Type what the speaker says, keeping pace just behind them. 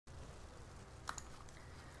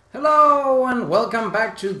Hello and welcome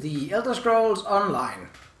back to the Elder Scrolls Online.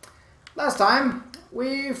 Last time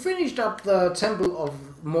we finished up the Temple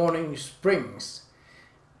of Morning Springs,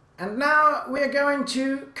 and now we are going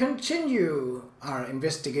to continue our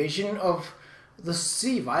investigation of the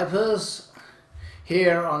sea vipers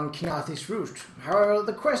here on Khenarthi's Roost. However,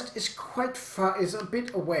 the quest is quite far, is a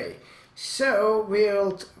bit away. So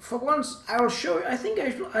we'll, for once, I will show you. I think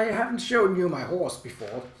I haven't shown you my horse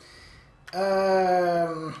before.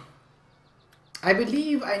 I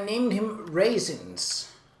believe I named him Raisins.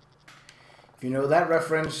 If you know that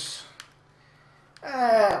reference,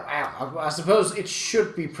 well, I suppose it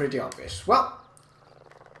should be pretty obvious. Well,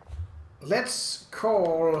 let's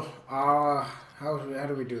call our... How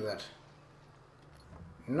do we do that?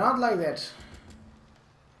 Not like that.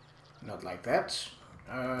 Not like that.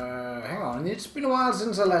 Hang on, it's been a while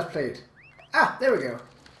since I last played. Ah, there we go.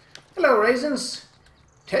 Hello, Raisins.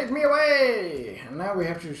 Take me away! And now we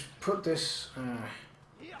have to put this...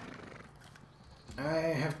 I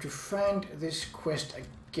have to find this quest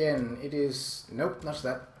again. It is... Nope, not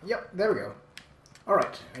that. Yep, there we go.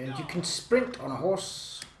 Alright, and you can sprint on a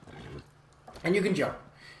horse. And you can jump.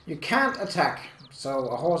 You can't attack. So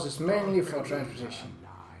a horse is mainly for transportation.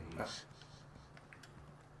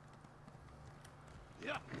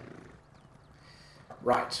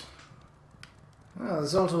 Right. Well,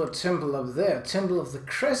 there's also a temple up there, Temple of the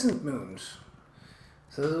Crescent Moons.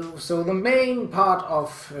 So the main part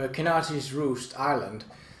of Khenarthi's Roost Island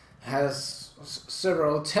has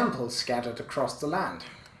several temples scattered across the land.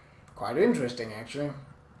 Quite interesting, actually.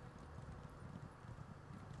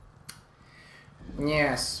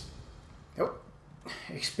 Yes. Oh.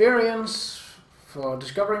 Experience for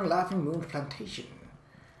discovering Laughing Moon Plantation.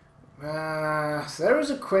 There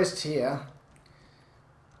is a quest here.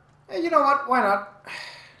 You know what? Why not?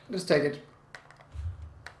 Let's take it.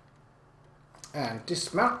 And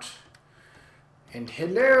dismount. And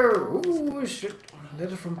hello! Ooh, shit.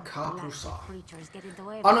 Letter from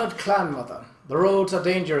Qa'Rajh. Honored clan mother. The roads are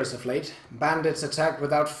dangerous of late. Bandits attack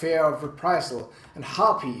without fear of reprisal, and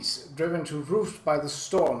harpies, driven to roost by the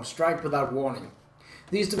storm, strike without warning.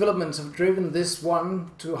 These developments have driven this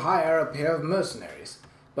one to hire a pair of mercenaries.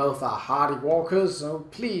 Both are hardy walkers, so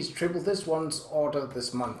please triple this one's order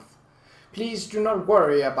this month. Please do not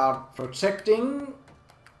worry about protecting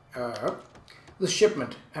the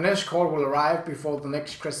shipment. An escort will arrive before the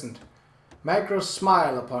next crescent. Macros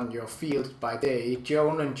smile upon your field by day.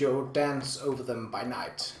 Joan and Joe dance over them by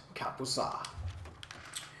night. Qa'Rajh.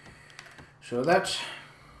 So that's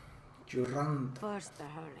Durand. First the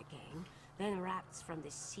hurricane, then rats from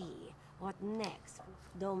the sea. What next?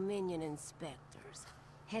 Dominion inspectors.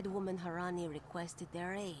 Headwoman Harani requested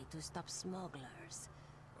their aid to stop smugglers.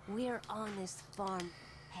 We're honest farm.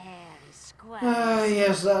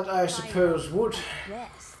 Yes, that I suppose would.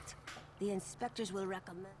 Best. The inspectors will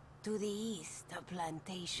recommend to the east a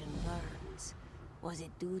plantation burns. Was it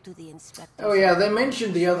due to the inspectors? Oh yeah, they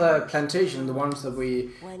mentioned the other plantation, the ones that we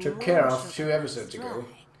took care of 2 episodes ago.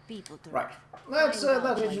 Right. That's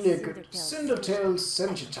actually a good. Cindertail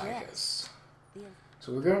Sencha Tigers.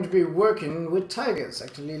 So we're going to be working with tigers.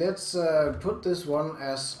 Actually, let's put this one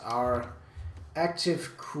as our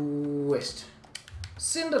active quest.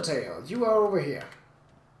 Cindertail, you are over here.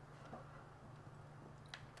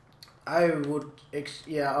 I would,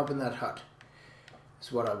 yeah, up in that hut. Is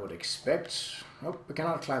what I would expect. Oh, we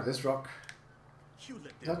cannot climb this rock.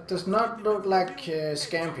 That does not look like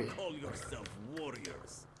Scampy. Call yourself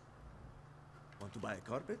warriors. Want to buy a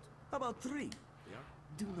carpet? How about 3? Yeah.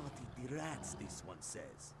 Do not eat the rats, this one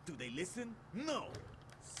says. Do they listen? No.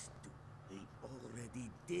 They already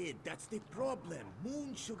did. That's the problem.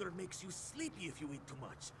 Moon sugar makes you sleepy if you eat too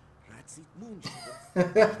much. Rats eat moon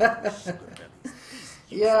sugar. Sugar bellies.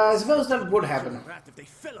 Yeah, I suppose that would happen. Rat if they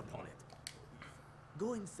fell upon it.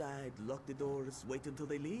 Go inside, lock the doors, wait until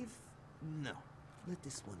they leave? No. Let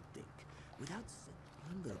this one think. Without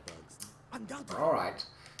thunderbugs. Undoubtedly. Alright.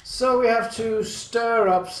 So we have to stir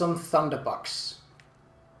up some thunderbugs.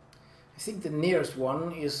 I think the nearest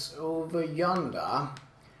one is over yonder.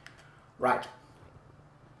 Right.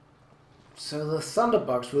 So the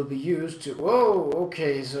thunderbugs will be used to... Whoa,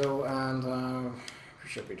 okay, so, and we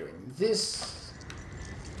should be doing this.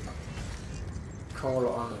 Call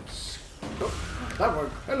on it. Oh, that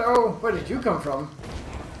worked. Hello, where did you come from?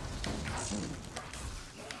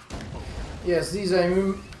 Yes, these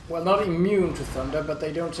are, well, not immune to thunder, but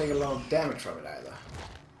they don't take a lot of damage from it either.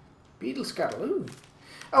 Beetle Scuttle, ooh.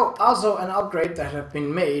 Oh, also an upgrade that have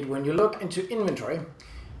been made when you look into inventory.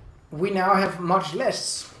 We now have much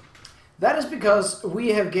less. That is because we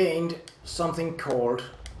have gained something called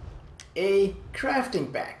a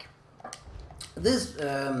crafting bag. This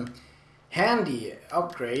handy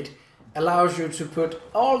upgrade allows you to put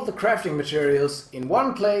all the crafting materials in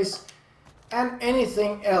one place and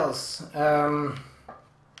anything else.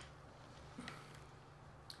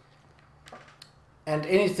 And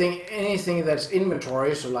anything that's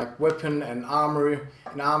inventory, so like weapon and armor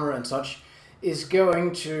and such, is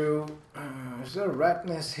going to. Is there a rat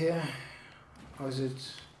nest here, or is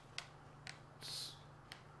it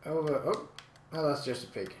over? Oh, no, that's just a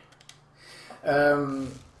pig.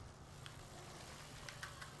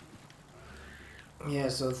 Yeah,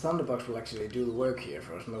 so the Thunderbox will actually do the work here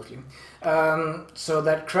for us mostly. So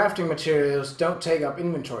that crafting materials don't take up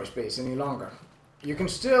inventory space any longer. You can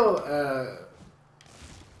still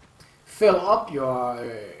fill up your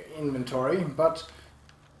inventory, but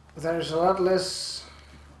there's a lot less.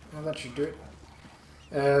 Well, that should do it.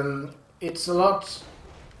 It's a lot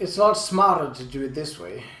smarter to do it this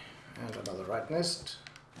way. And another rat nest.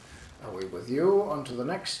 Away with you. On to the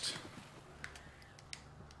next.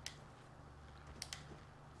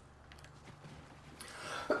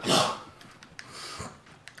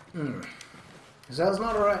 Is that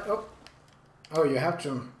not alright? Oh, you have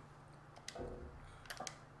to.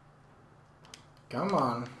 Come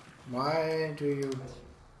on. Why do you...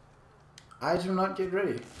 Item not yet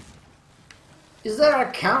ready. Is there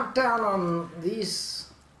a countdown on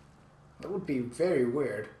these? That would be very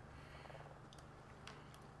weird.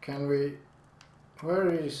 Can we... Where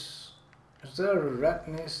is... Is there a rat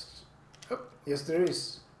nest? Oh, yes there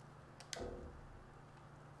is.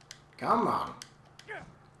 Come on.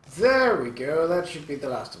 There we go. That should be the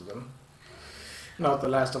last of them. Not the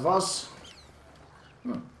last of us.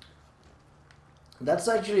 That's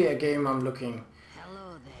actually a game I'm looking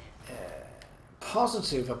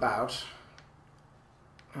positive about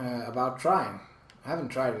trying. I haven't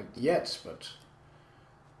tried it yet, but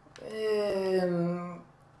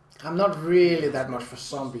I'm not really that much for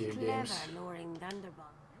zombie games.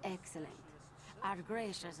 Excellent. Our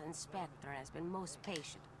gracious inspector has been most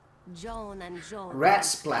patient. Joan and Joan. Rat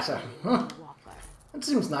splatter. That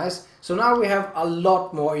seems nice. So now we have a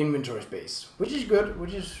lot more inventory space, which is good,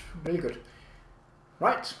 which is really good.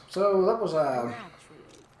 Right, so that was a...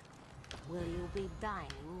 Will you be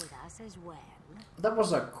dining with us as well? That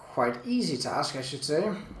was a quite easy task, I should say.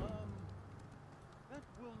 That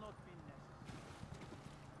will not be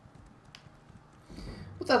necessary.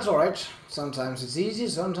 But that's alright. Sometimes it's easy,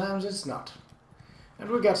 sometimes it's not. And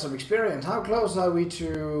we got some experience. How close are we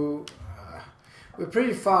to... we're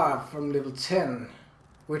pretty far from level 10,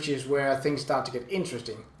 which is where things start to get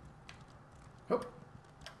interesting. Oh.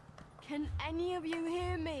 Can any of you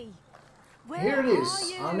hear me? Where Here it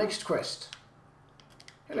is, our next quest.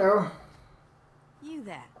 Hello. You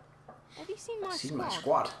there? Have you seen my Seen squad? my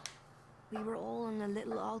squad. We were all on a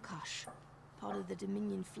little Alkosh, part of the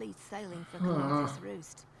Dominion fleet sailing for Khenarthi's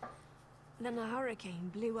Roost. Then a hurricane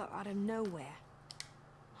blew up out of nowhere.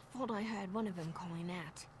 I thought I heard one of them calling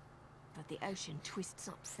out, but the ocean twists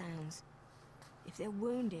up sounds. If they're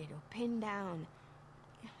wounded or pinned down,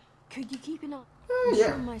 could you keep an eye? I'm Yeah.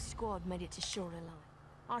 sure my squad made it to shore alive.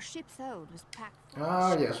 Our ship's hold was packed full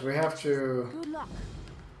Ah, of yes, we have to Good luck.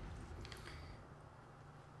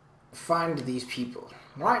 find these people.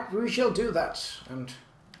 Right, we shall do that. And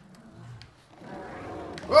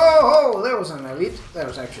whoa, there was an elite. There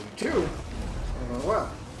was actually two. Well,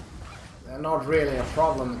 they're not really a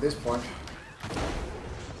problem at this point.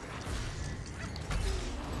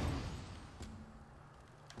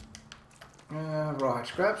 Right,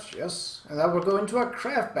 scraps, yes. And that will go into a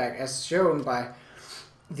craft bag as shown by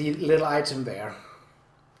the little item there.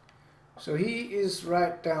 So he is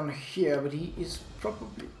right down here, but he is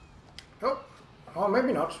probably... Oh,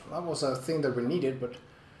 maybe not. That was a thing that we needed, but...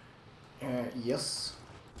 yes.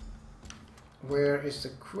 Where is the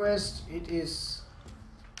quest? It is...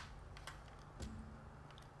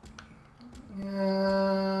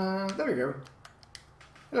 there we go.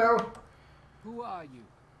 Hello. Who are you?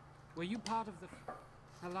 Were you part of the...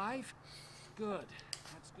 alive? Good.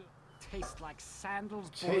 That's good. Tastes like sandals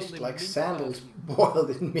Tastes boiled like in mint sandals perfume. boiled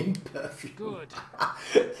in mint perfume. Good.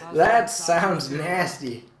 That sounds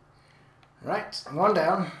nasty. Right, one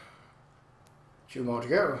down. Two more to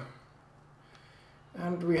go.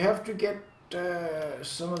 And we have to get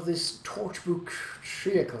some of this torchbook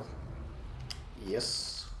treacle.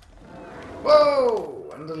 Yes. Whoa!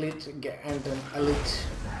 And an elite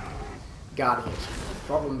guardian.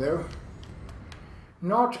 Problem though.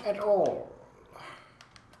 Not at all.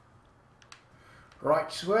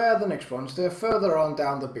 Right, where are the next ones? They're further on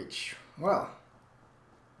down the beach. Well.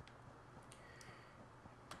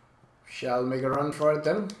 Shall make a run for it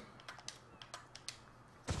then.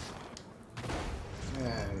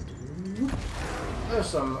 And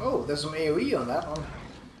there's some... Oh, there's some AoE on that one.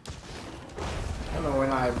 I don't know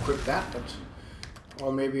when I equipped that, but...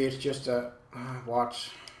 Or maybe it's just a... what?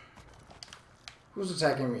 Who's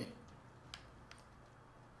attacking me?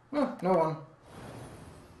 Oh, no one.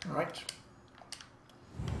 Alright.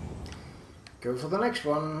 Go for the next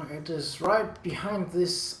one. It is right behind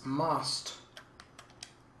this mast.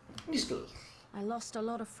 Nistel. I lost a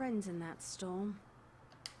lot of friends in that storm.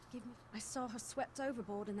 I saw her swept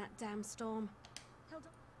overboard in that damn storm.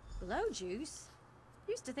 Blow juice?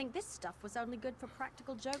 Used to think this stuff was only good for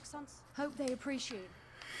practical jokes on... Hope they appreciate it.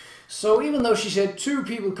 So even though she said 2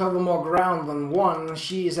 people cover more ground than 1,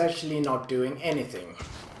 she is actually not doing anything.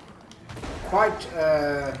 Quite,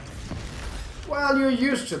 well, you're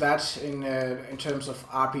used to that in terms of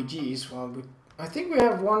RPGs. Well, I think we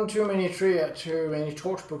have one too many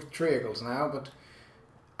torchbook triangles now, but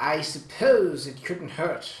I suppose it couldn't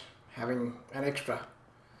hurt having an extra.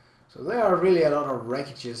 So there are really a lot of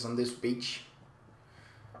wreckages on this beach.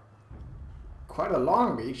 Quite a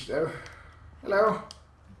long beach, though. Hello.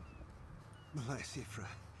 Bless you, Fred.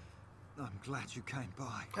 I'm glad you came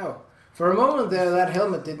by. Oh, for a moment there, that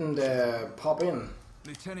helmet didn't pop in.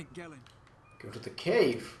 Lieutenant Gelling. Go to the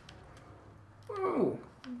cave. Oh,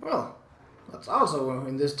 well, that's also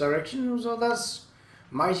in this direction, so that's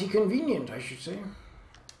mighty convenient, I should say.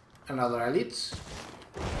 Another elites.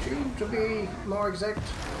 2 to be more exact.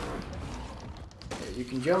 Yeah, you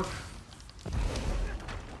can jump,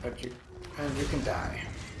 but you can die.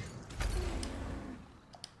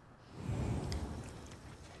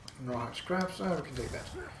 No hard scraps, we can take that.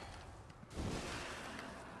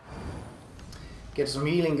 Get some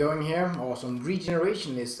healing going here, or some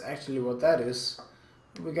regeneration is actually what that is.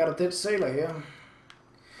 We got a dead sailor here.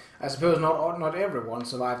 I suppose not everyone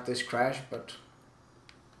survived this crash, but...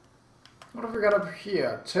 What have we got up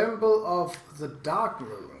here? Temple of the Dark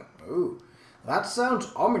Moon. Ooh, that sounds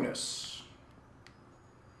ominous.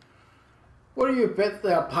 What do you bet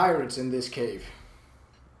there are pirates in this cave?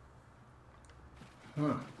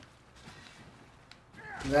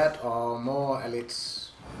 That or more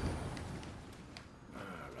elites.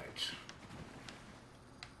 Alright.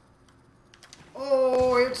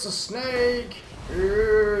 Oh, it's a snake!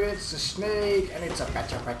 It's a snake, and it's a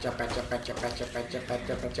patcha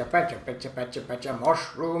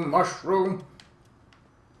mushroom.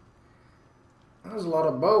 There's a lot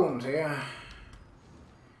of bones here.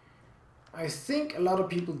 I think a lot of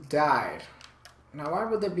people died. Now, why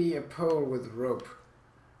would there be a pole with rope?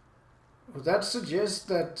 Would that suggest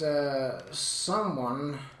that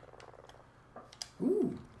someone...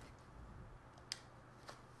 Ooh.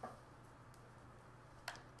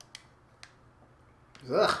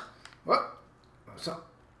 Ugh. What? So,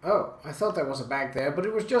 oh, I thought there was a bag there, but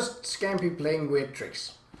it was just Scampy playing weird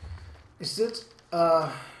tricks. Is it,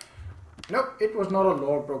 Nope, it was not a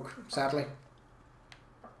lore book, sadly.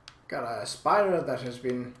 Got a spider that has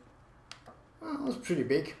been... Well, it's pretty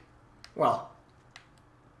big. Well,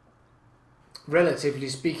 relatively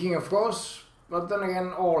speaking, of course, but then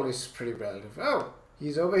again, all is pretty relative. Oh,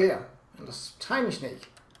 he's over here. And a tiny snake.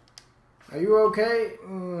 Are you okay?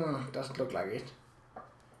 Doesn't look like it.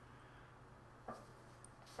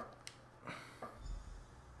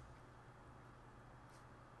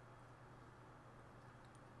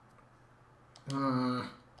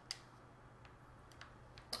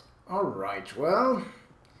 Alright, well,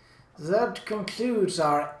 that concludes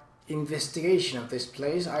our investigation of this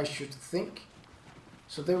place, I should think.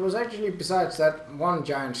 So there was actually, besides that one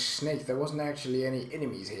giant snake, there wasn't actually any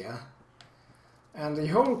enemies here. And the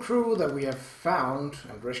whole crew that we have found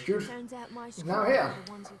and rescued is now here.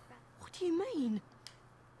 What do you mean?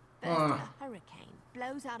 First, a hurricane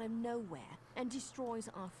blows out of nowhere and destroys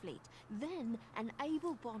our fleet. Then, an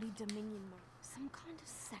able-bodied Dominion marine. Some kind of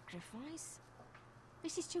sacrifice?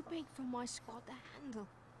 This is too big for my squad to handle.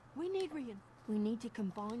 We need to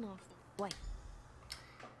combine our... Wait.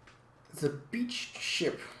 The beached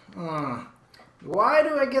ship. Why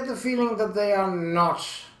do I get the feeling that they are not...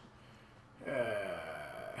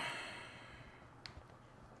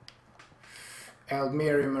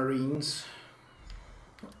 Almeri Marines?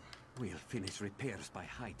 We'll finish repairs by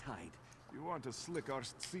high tide. You want to slick our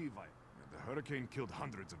sea vibe. The hurricane killed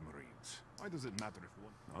hundreds of Marines. Why does it matter if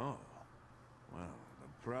one... Oh. Well, the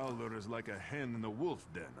Prowler is like a hen in the wolf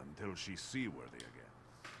den until she's seaworthy again.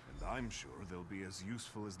 And I'm sure they'll be as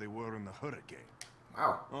useful as they were in the hurricane.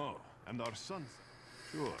 Wow. Oh, and our sons.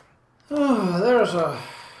 Sure. Oh, there's a...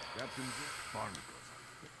 Captain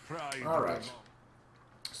Barnacles. Alright.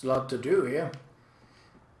 There's a lot to do here.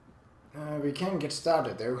 We can get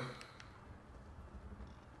started though.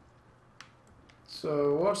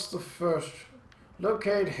 So what's the first?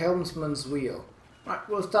 Locate helmsman's wheel. Right,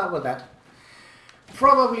 we'll start with that.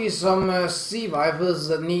 Probably some sea vipers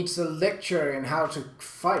that needs a lecture in how to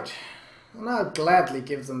fight. And I'll gladly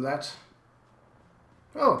give them that.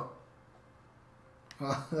 Oh.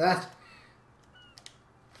 Well, that...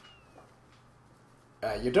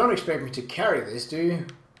 you don't expect me to carry this, do you?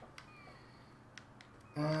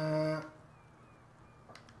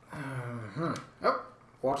 Oh,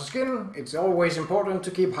 water skin. It's always important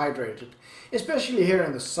to keep hydrated. Especially here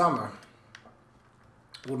in the summer.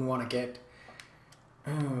 Wouldn't want to get...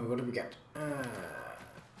 what do we get? The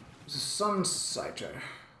sun sighter.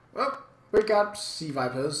 Well, we got sea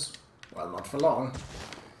vipers. Well, not for long.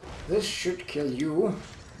 This should kill you.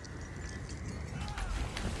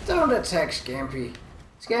 Don't attack Scampy.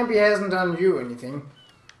 Scampy hasn't done you anything.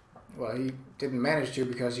 Well, he didn't manage to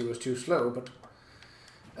because he was too slow, but...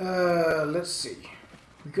 let's see.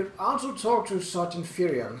 We could also talk to Sergeant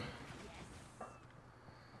Furion.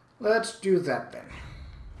 Let's do that then.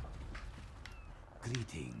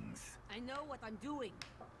 Greetings. I know what I'm doing.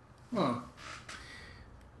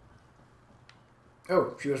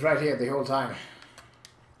 Oh, she was right here the whole time.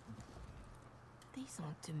 These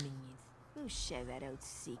aren't Dominions. We'll show that old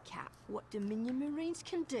sea cat what Dominion Marines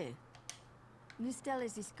can do.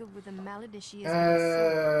 Nustella's is good with a mallet as she is with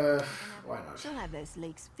a sword. Why not? She'll have those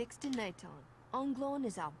leaks fixed in no time. Onglorn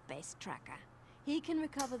is our best tracker. He can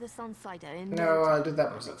recover the Sunsighter in No, I'll do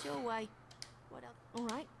that myself. That's your way. What else? All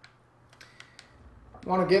right.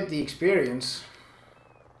 Want to get the experience.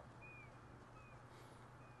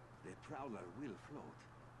 The prowler will float,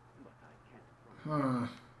 but I can't promise.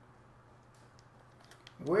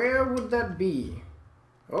 Where would that be?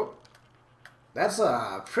 Oh, that's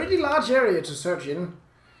a pretty large area to search in.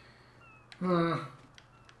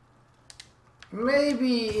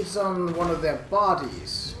 Maybe it's on one of their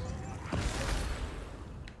bodies.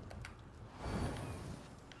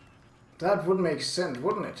 That would make sense,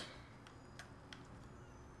 wouldn't it?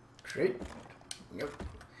 Great. Nope.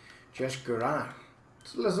 Just Qa'Rajh.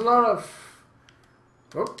 So there's a lot of...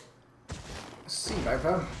 Oh. Sea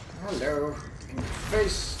viper. Hello. In your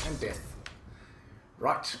face and death.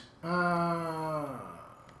 Right.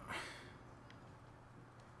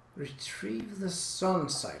 Retrieve the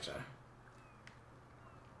Sunsighter.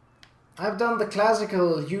 I've done the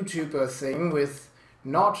classical YouTuber thing with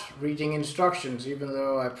not reading instructions, even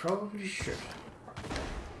though I probably should.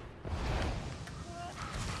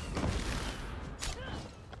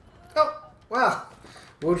 Oh, well,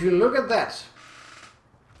 would you look at that?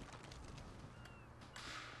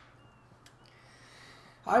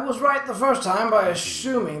 I was right the first time by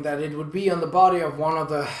assuming that it would be on the body of one of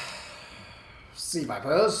the sea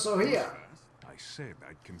vipers, so here. I said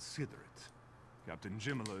I'd consider it. Captain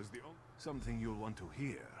Jimala is the only... Something you'll want to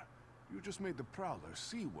hear. You just made the Prowler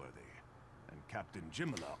seaworthy. And Captain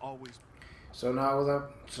Jimala always... So now the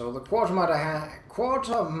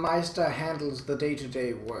Quartermeister handles the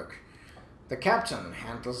day-to-day work. The captain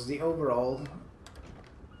handles the overall...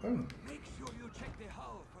 Make sure you check the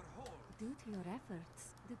hull for holes. Due to your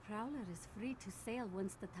efforts, the Prowler is free to sail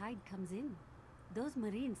once the tide comes in. Those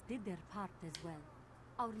Marines did their part as well.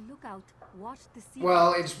 Our lookout watched the sea...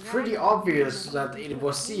 Well, it's pretty obvious that it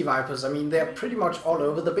was sea vipers. I mean, they're pretty much all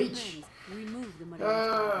over the beach.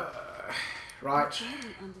 Right.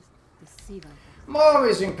 More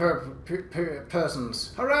missing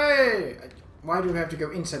persons. Hooray! Why do we have to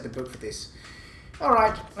go inside the boat for this?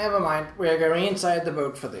 Alright, never mind. We're going inside the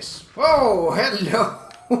boat for this. Oh, hello!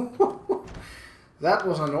 That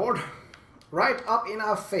was an order. Right up in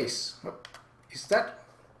our face. Is that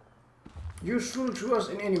useful to us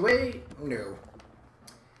in any way? No.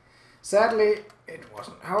 Sadly, it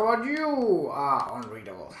wasn't. How about you? Ah,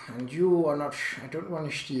 unreadable. And you are not... I don't want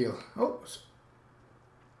to steal. Oh.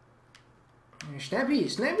 Snappy.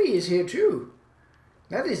 Snappy is here too.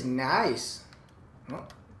 That is nice. Oh.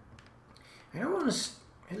 I don't want to...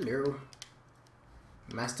 Hello.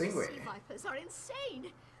 Master Ingwe. Sea vipers are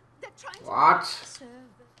insane. They're trying to... What?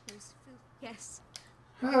 Yes.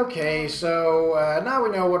 Okay, so now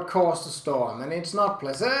we know what caused the storm, and it's not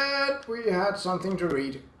pleasant. We had something to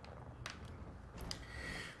read.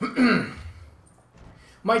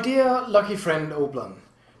 My dear lucky friend Oblon,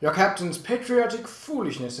 your captain's patriotic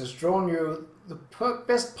foolishness has drawn you the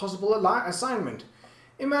best possible assignment.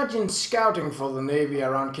 Imagine scouting for the Navy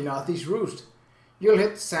around Khenarthi's Roost. You'll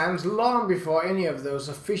hit sands long before any of those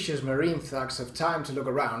officious marine thugs have time to look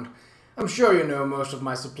around. I'm sure you know most of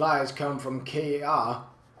my supplies come from Khenarthi's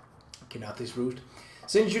Roost.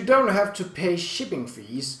 Since you don't have to pay shipping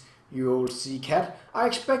fees, you old sea cat, I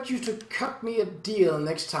expect you to cut me a deal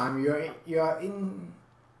next time you're in...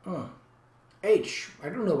 H. I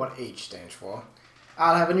don't know what H stands for.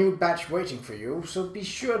 I'll have a new batch waiting for you, so be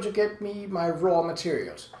sure to get me my raw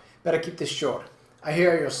materials. Better keep this short. I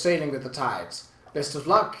hear you're sailing with the tides. Best of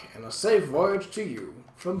luck, and a safe voyage to you,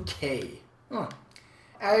 from K.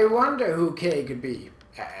 I wonder who K could be.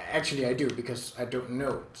 Actually, I do, because I don't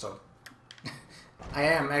know, so... I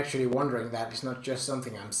am actually wondering that. It's not just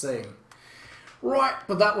something I'm saying. Right,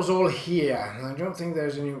 but that was all here. I don't think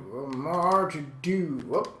there's any more to do.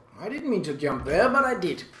 Whoop, I didn't mean to jump there, but I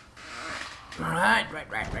did.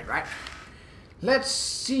 Right. Let's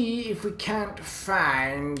see if we can't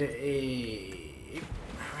find a...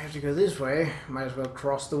 I have to go this way. Might as well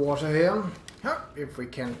cross the water here. If we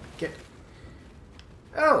can get...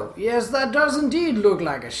 Oh, yes, that does indeed look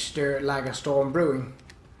like a storm brewing.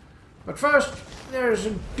 But first, there's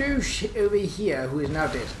a douche over here who is now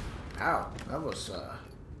dead. Ow, that was,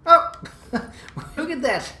 Oh! Look at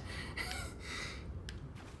that!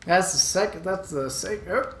 That's the second...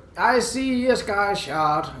 Oh, I see a sky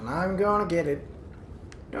shot, and I'm gonna get it.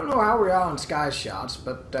 Don't know how we are on sky shots,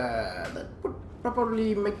 but, that would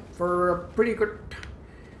probably make for a pretty good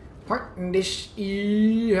point in this...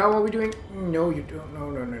 How are we doing? No, you don't.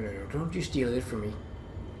 No. Don't you steal it from me.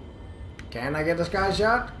 Can I get a sky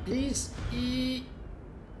shot, please? Yay!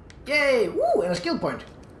 Woo! And a skill point.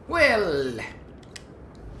 Well...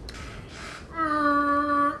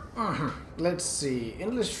 Let's see.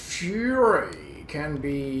 Endless Fury can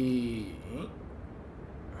be...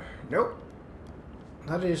 Nope.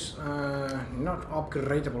 That is not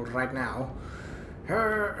upgradable right now.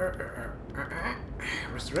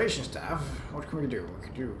 Restoration Staff. What can we do? We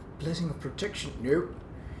could do Blessing of Protection. Nope.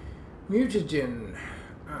 Mutagen.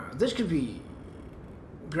 This could be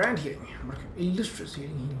Grand Healing. Illustrious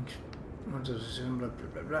Healing. What does it blah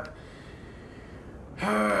blah blah.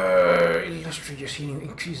 Illustrious Healing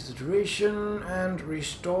increases the duration and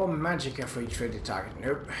restore magicka for each ready target.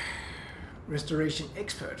 Nope. Restoration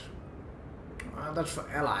Expert. That's for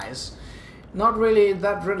allies. Not really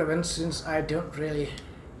that relevant since I don't really...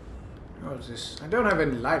 What is this? I don't have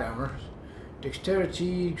any light armor.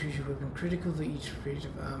 Dexterity, increase your weapon critical for each phase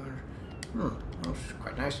of armor. That's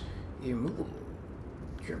quite nice. Immovable.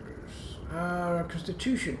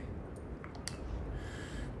 Constitution.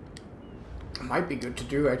 Might be good to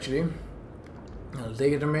do actually.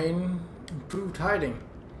 Lega domain. Improved hiding.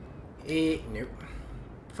 Nope.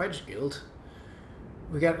 Fighter's Guild.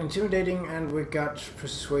 We got intimidating and we got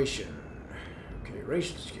persuasion. Okay,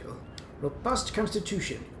 racial skill. Robust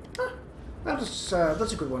constitution. That's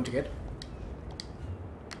a good one to get.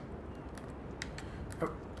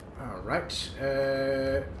 Oh, all right.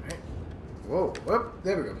 Whoa,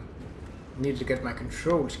 there we go. Need to get my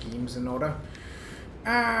control schemes in order.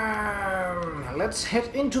 Let's head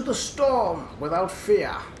into the storm without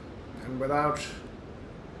fear and without.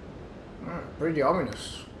 Pretty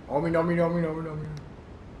ominous. Ominous.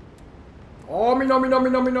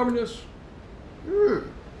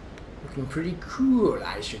 Looking pretty cool,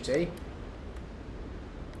 I should say.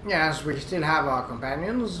 Yes, we still have our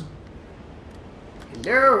companions.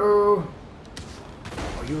 Hello.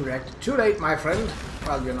 Oh, you wrecked. Too late, my friend.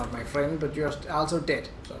 Well, you're not my friend, but you're also dead.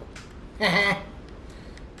 So.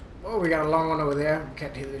 Oh, we got a long one over there. We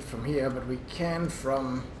can't hit it from here, but we can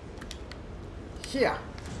from here.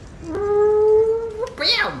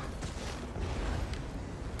 Bam!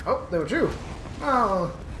 Oh, there were two.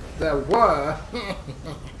 Oh, there were.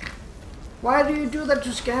 Why do you do that to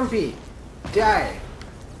Scampy? Die.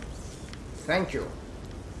 Thank you.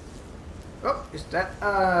 Oh, is that?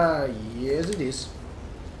 Yes it is.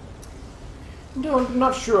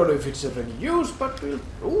 Not sure if it's of any use, but we'll...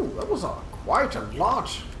 Oh, that was quite a lot.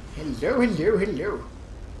 Hello.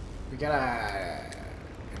 We got a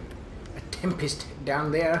tempest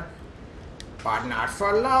down there. But not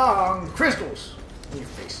for long. Crystals in your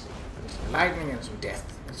face. Some lightning and some death.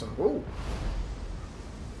 And some... Whoa.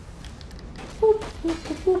 Boop, boop,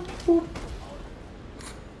 boop, boop, boop.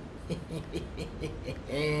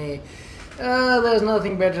 There's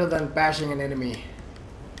nothing better than bashing an enemy.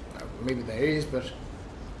 Maybe there is, but...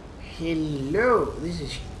 Hello. This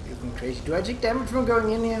is looking crazy. Do I take damage from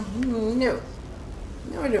going in here? No.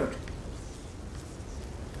 No, I don't.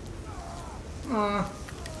 Oh.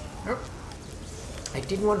 I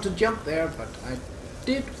didn't want to jump there, but I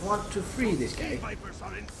did want to free this guy.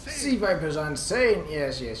 Sea Vipers are insane.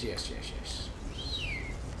 Yes.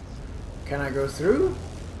 Can I go through?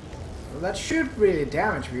 Well, that should really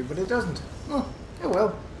damage me, but it doesn't. Oh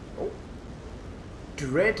well. Oh.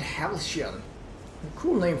 Dread Halcyon. A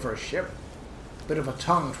cool name for a ship. Bit of a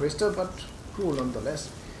tongue twister, but cool nonetheless.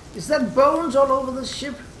 Is that bones all over the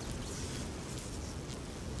ship?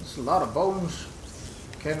 There's a lot of bones.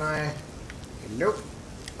 Can I... Nope.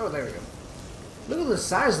 Oh, there we go. Look at the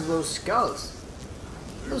size of those skulls.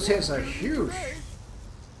 Those heads are huge.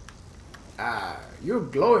 You're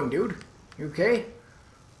glowing, dude. You okay?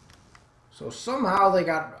 So somehow they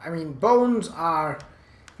got... I mean, bones are...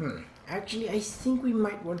 Actually, I think we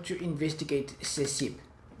might want to investigate the ship.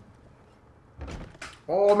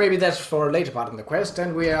 Or maybe that's for a later part in the quest,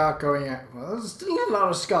 and we are going... well, there's still a lot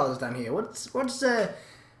of skulls down here. What's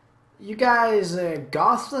you guys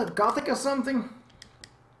Gothic or something?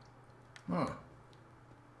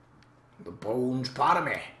 The bones part of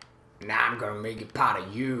me. Now I'm gonna make it part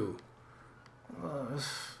of you.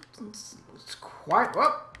 It's quite...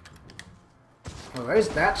 Whoop! Oh, there's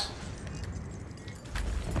that.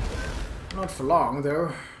 Not for long,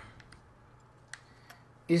 though.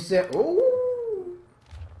 Is there... Oh!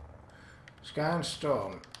 Sky and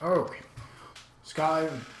storm. Okay. Sky...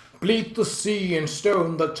 Bleed the sea and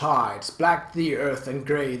stone the tides, black the earth and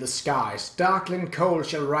grey the skies, darkling cold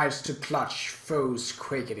shall rise to clutch, foes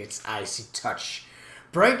quake at its icy touch.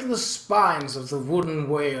 Break the spines of the wooden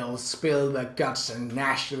whales, spill their guts and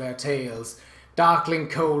gnash their tails. Darkling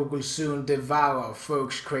cold will soon devour,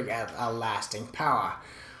 folks quake at our lasting power.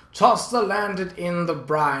 Toss the landed in the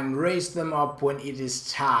brine, raise them up when it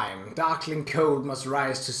is time. Darkling cold must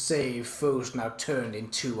rise to save, foes now turned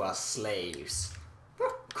into our slaves.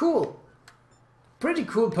 Cool. Pretty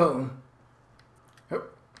cool poem. Oh,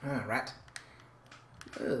 rat.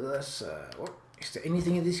 That's, what? Is there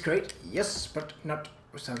anything in this crate? Yes, but not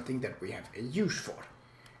something that we have a use for.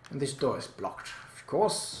 And this door is blocked, of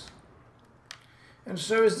course. And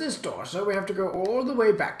so is this door, so we have to go all the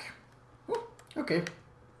way back. Oh, okay.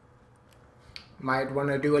 Might want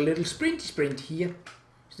to do a little sprint here.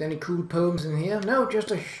 Is there any cool poems in here? No, just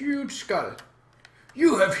a huge skull.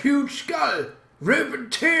 You have huge skull! Rip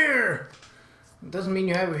and tear! It doesn't mean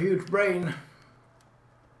you have a huge brain.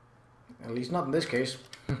 At least not in this case.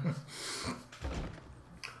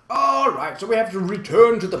 Alright, so we have to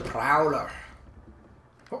return to the Prowler.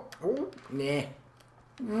 Oh, nah.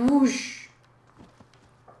 Whoosh.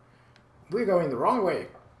 We're going the wrong way.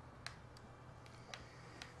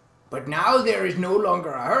 But now there is no longer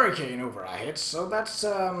a hurricane over our heads, so that's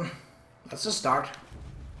a start.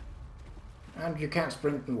 And you can't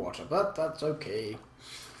sprint in water, but that's okay.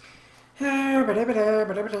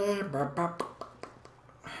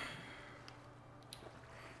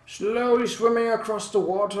 Slowly swimming across the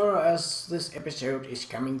water as this episode is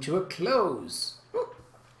coming to a close.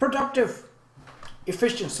 Productive.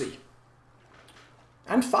 Efficiency.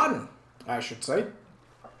 And fun, I should say.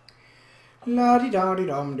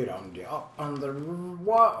 La-di-da-di-dum-di-dum-di. Up on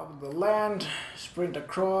the land, sprint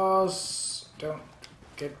across, don't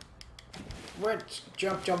get wet,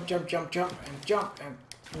 jump, jump, jump, jump, jump, and jump, and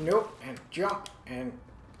nope, and jump, and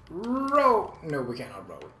roll. No, we cannot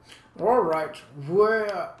roll. Alright,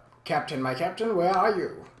 where, Captain, my captain, where are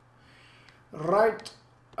you? Right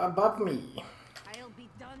above me. I'll be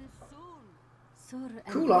done soon.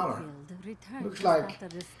 Cool armor. Looks like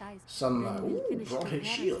some, brought his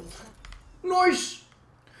shield. Nice!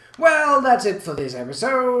 Well, that's it for this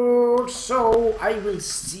episode, so I will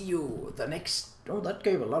see you the next... Oh, that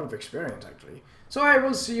gave a lot of experience, actually. So I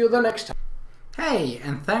will see you the next time. Hey,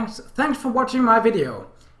 and thanks for watching my video.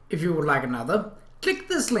 If you would like another, click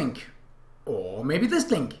this link. Or maybe this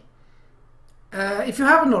link. If you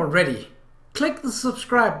haven't already, click the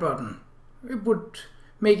subscribe button. It would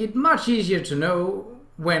make it much easier to know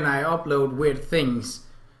when I upload weird things.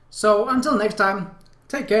 So until next time,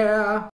 take care.